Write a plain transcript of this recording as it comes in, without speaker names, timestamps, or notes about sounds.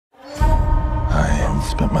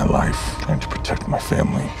spent my life trying to protect my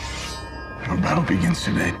family. Our battle begins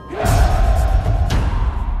today.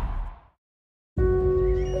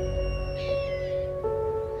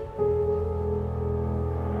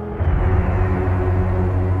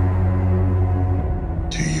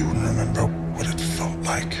 Do you remember what it felt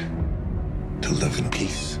like to live in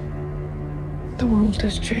peace? The world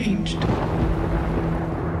has changed.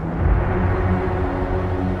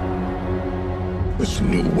 This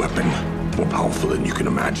new weapon, more powerful than you can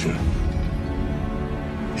imagine.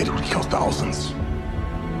 It would kill thousands.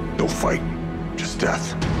 No fight, just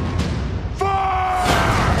death.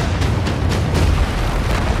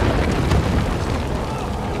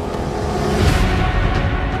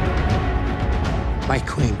 My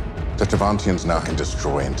queen. The Devantians now can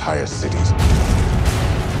destroy entire cities.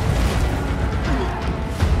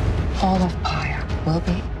 All of fire will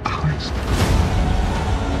be ours.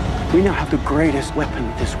 We now have the greatest weapon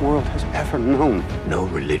this world has ever known. No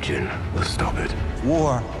religion will stop it.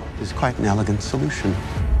 War is quite an elegant solution.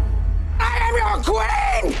 I am your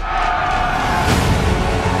queen!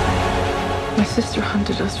 My sister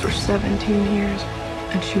hunted us for 17 years,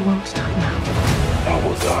 and she won't stop now. I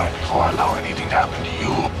will die before I allow anything to happen to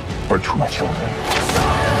you or to my children.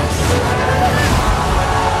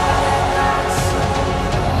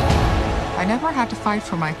 I never had to fight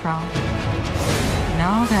for my crown.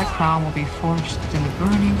 Now that crown will be forged in the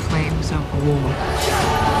burning flames of war.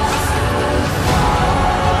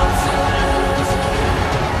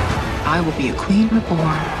 I will be a queen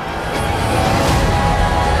reborn.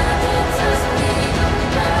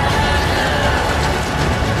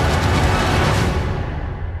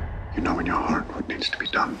 You know in your heart what needs to be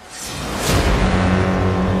done.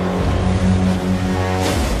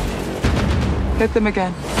 Hit them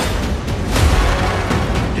again.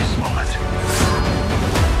 This moment,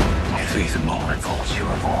 every moment falls you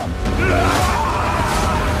were born.